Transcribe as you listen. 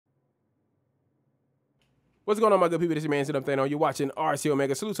What's going on, my good people? This is your man, Sit Up Thano. You're watching RC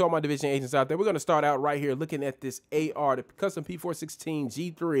Omega. Salute to all my division agents out there. We're going to start out right here looking at this AR, the custom P416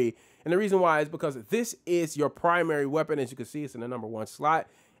 G3. And the reason why is because this is your primary weapon. As you can see, it's in the #1 slot,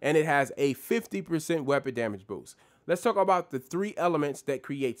 and it has a 50% weapon damage boost. Let's talk about the 3 elements that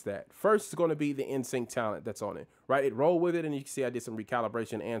creates that. First is going to be the in-sync talent that's on it, right? It rolled with it, and you can see I did some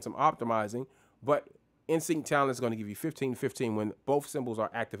recalibration and some optimizing, but in-sync talent is going to give you 15-15 when both symbols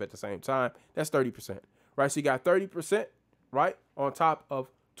are active at the same time. That's 30%. Right, so you got 30%, right, on top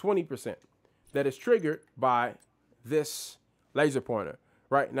of 20% that is triggered by this laser pointer.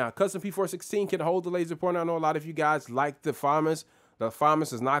 Right now, custom P416 can hold the laser pointer. I know a lot of you guys like the FAMAS. The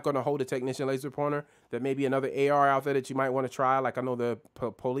FAMAS is not going to hold a technician laser pointer. There may be another AR out there that you might want to try. Like I know the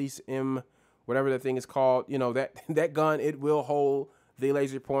Police M, whatever that thing is called. You know, that gun, it will hold the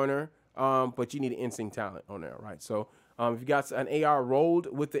laser pointer, but you need an in-sync talent on there, right? So if you got an AR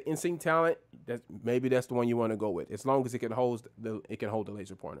rolled with the in-sync talent, maybe that's the one you want to go with, as long as it can hold the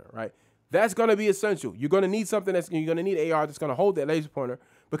laser pointer, right? That's going to be essential. You're going to need something you're going to need AR that's going to hold that laser pointer,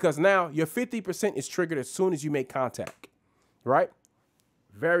 because now your 50% is triggered as soon as you make contact, right?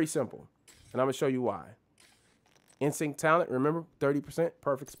 Very simple. And I'm going to show you why. In-sync talent, remember, 30%,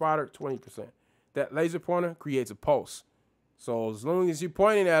 perfect spotter, 20%. That laser pointer creates a pulse. So as long as you're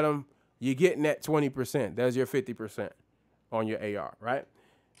pointing at them, you're getting that 20%. That's your 50% on your AR, right?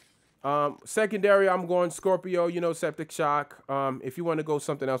 Secondary, I'm going Scorpio, you know, septic shock. If you want to go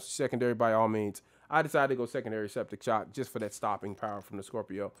something else secondary, by all means. I decided to go secondary septic shock just for that stopping power from the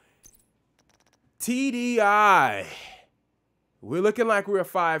Scorpio. TDI. We're looking like we're a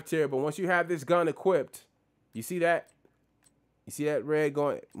 5 tier, but once you have this gun equipped, you see that? You see that red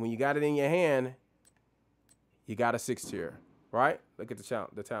going? When you got it in your hand, you got a 6 tier, right? Look at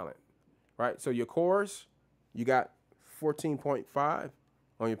the talent, right? So your cores, you got 14.5.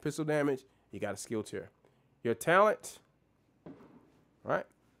 On your pistol damage, you got a skill tier. Your talent, right?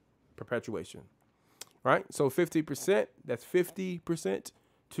 Perpetuation, right? So 50%, that's 50%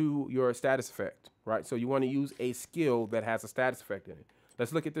 to your status effect, right? So you want to use a skill that has a status effect in it.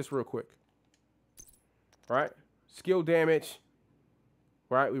 Let's look at this real quick, right? Skill damage,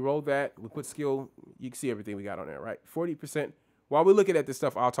 right? We rolled that. We put skill. You can see everything we got on there, right? 40%. While we're looking at this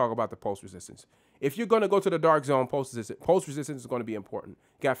stuff, I'll talk about the pulse resistance. If you're going to go to the dark zone, pulse resistance is going to be important.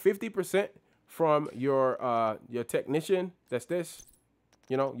 You got 50% from your technician. That's this.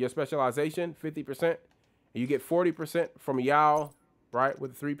 You know, your specialization, 50%. And you get 40% from a Yahl, right,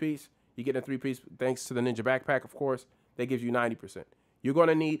 with a 3-piece. You get a 3-piece thanks to the Ninja backpack, of course. That gives you 90%. You're going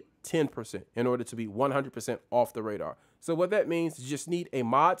to need 10% in order to be 100% off the radar. So what that means is you just need a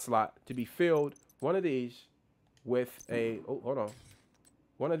mod slot to be filled, one of these, with a,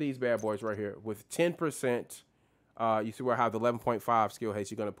 one of these bad boys right here with 10%. You see where I have the 11.5 skill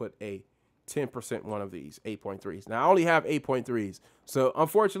haste. You're going to put a 10% one of these 8.3s. Now I only have 8.3s, so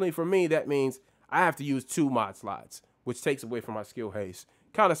unfortunately for me that means I have to use 2 mod slots, which takes away from my skill haste.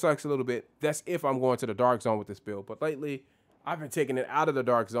 Kind of sucks a little bit. That's if I'm going to the dark zone with this build, but lately I've been taking it out of the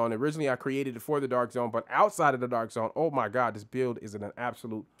dark zone. Originally I created it for the dark zone, but outside of the dark zone, oh my god, this build is an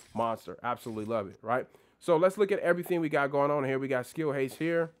absolute monster. Absolutely love it, right? So let's look at everything we got going on here. We got skill haste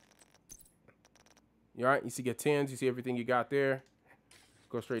here. All right, you see your 10s, you see everything you got there.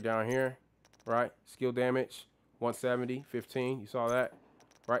 Go straight down here, right? Skill damage, 170, 15, you saw that,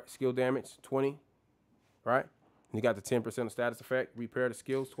 right? Skill damage, 20, right? And you got the 10% of status effect, repair the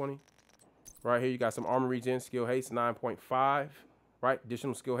skills, 20. Right here, you got some armor regen, skill haste, 9.5, right?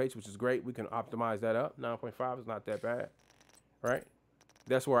 Additional skill haste, which is great. We can optimize that up. 9.5 is not that bad, right?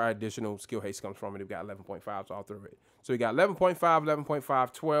 That's where our additional skill haste comes from, and we've got 11.5s all through it. So you got 11.5,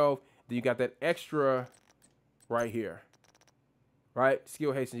 11.5, 12. Then you got that extra right here, right?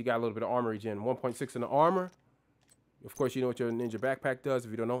 Skill haste, and you got a little bit of armor regen. 1.6 in the armor. Of course, you know what your Ninja backpack does.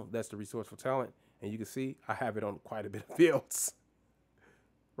 If you don't know, that's the resourceful talent. And you can see I have it on quite a bit of builds,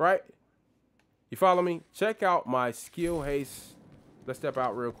 right? You follow me? Check out my skill haste. Let's step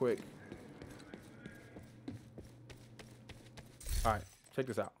out real quick. All right. Check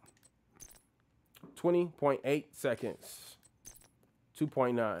this out. 20.8 seconds.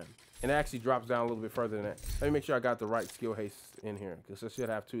 2.9. And it actually drops down a little bit further than that. Let me make sure I got the right skill haste in here, because I should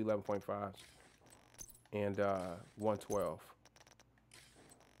have 2 11.5s and 112.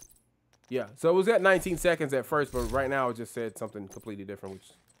 Yeah, so it was at 19 seconds at first, but right now it just said something completely different,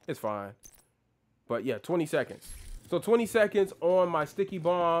 which is fine. But yeah, 20 seconds. So 20 seconds on my sticky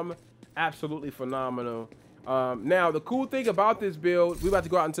bomb. Absolutely phenomenal. Now, the cool thing about this build, we're about to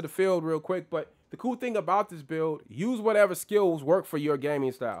go out into the field real quick, but the cool thing about this build, use whatever skills work for your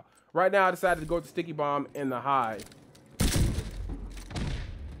gaming style. Right now, I decided to go with the sticky bomb and the high.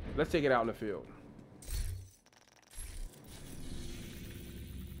 Let's take it out in the field.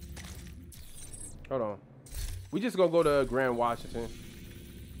 Hold on. We just gonna go to Grand Washington.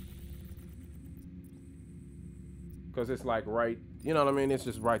 Cause it's like right, you know what I mean? It's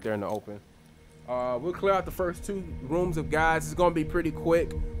just right there in the open. We'll clear out the first 2 rooms of guys. It's gonna be pretty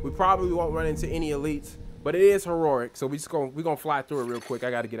quick. We probably won't run into any elites, but it is heroic. So we're gonna fly through it real quick.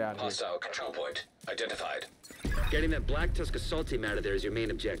 I gotta get out of here. Hostile control point identified. Getting that Black Tusk assault team out of there is your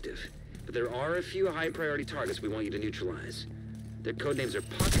main objective. But there are a few high priority targets we want you to neutralize. Their codenames are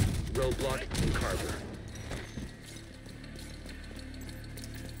Puck, Roadblock, and Carver.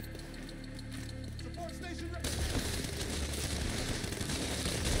 Support station ready.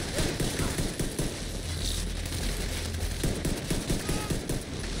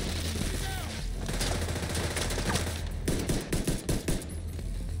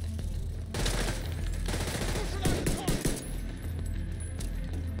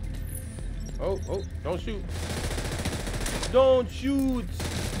 Oh, don't shoot. Don't shoot.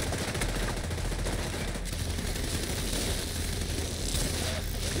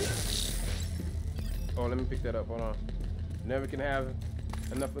 Oh, let me pick that up. Hold on. Never can have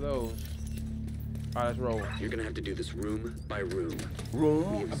enough of those. All right, let's roll. You're gonna have to do this room by room.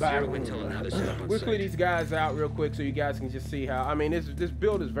 Room by Zero room. intel on how they're set up on We'll site. clear these guys out real quick so you guys can just see how. I mean, this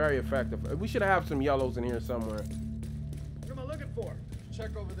build is very effective. We should have some yellows in here somewhere. What am I looking for?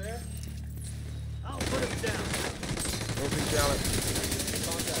 Check over there. I'll put him down. No big challenge.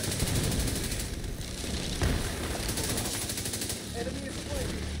 Contact. Enemy is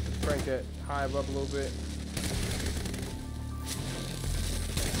flanking. Crank that hive up a little bit.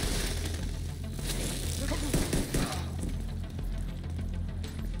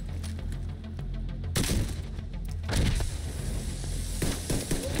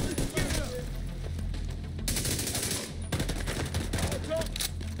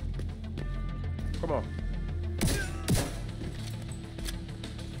 Come on.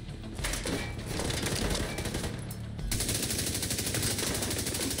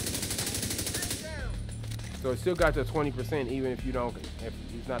 So it still got your 20% even if he's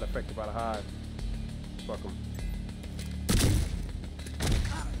not affected by the hive. Fuck him.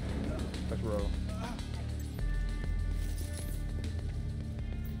 Let's roll.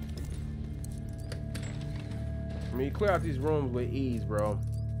 I mean, you clear out these rooms with ease, bro.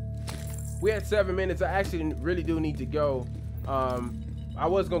 We had 7 minutes. I actually really do need to go. I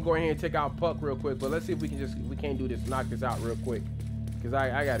was gonna go ahead and take out Puck real quick, but let's see if we can't do this, knock this out real quick. Cause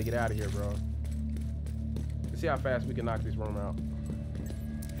I gotta get out of here, bro. Let's see how fast we can knock this room out.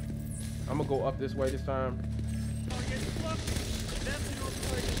 I'm gonna go up this way this time.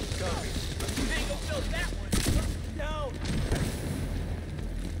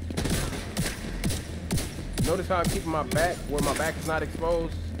 Notice how I'm keeping my back where my back is not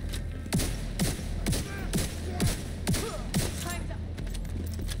exposed.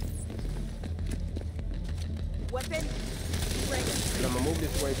 Weapon ready. And I'm gonna move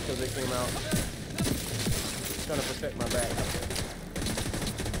this way because they came out. Trying to protect my back.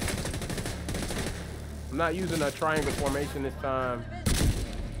 I'm not using a triangle formation this time.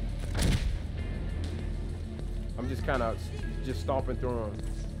 I'm just kind of stomping through them.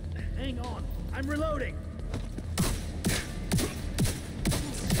 Hang on, I'm reloading.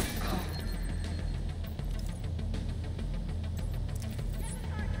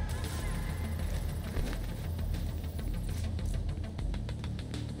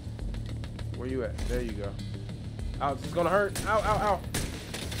 Where you at? There you go. Ow, this is gonna hurt. Ow, ow, ow.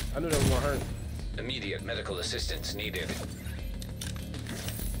 I knew that was gonna hurt. Immediate medical assistance needed.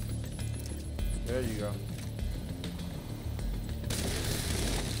 There you go.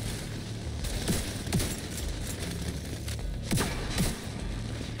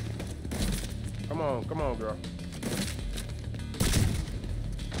 Come on, girl.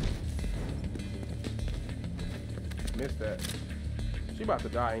 Missed that. She about to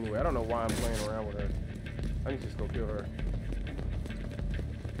die anyway. I don't know why I'm playing around with her. I need to just go kill her.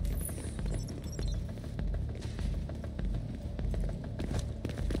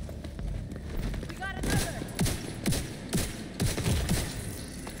 We got another.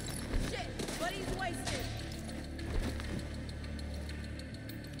 Shit, buddy's wasted.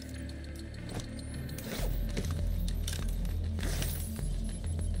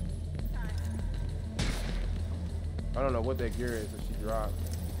 I don't know what that gear is that she dropped.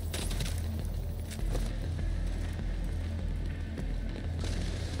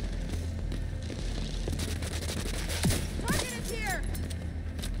 Target is here.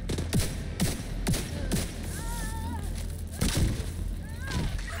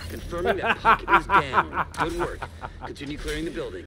 Confirming that Puck is down. Good work. Continue clearing the building.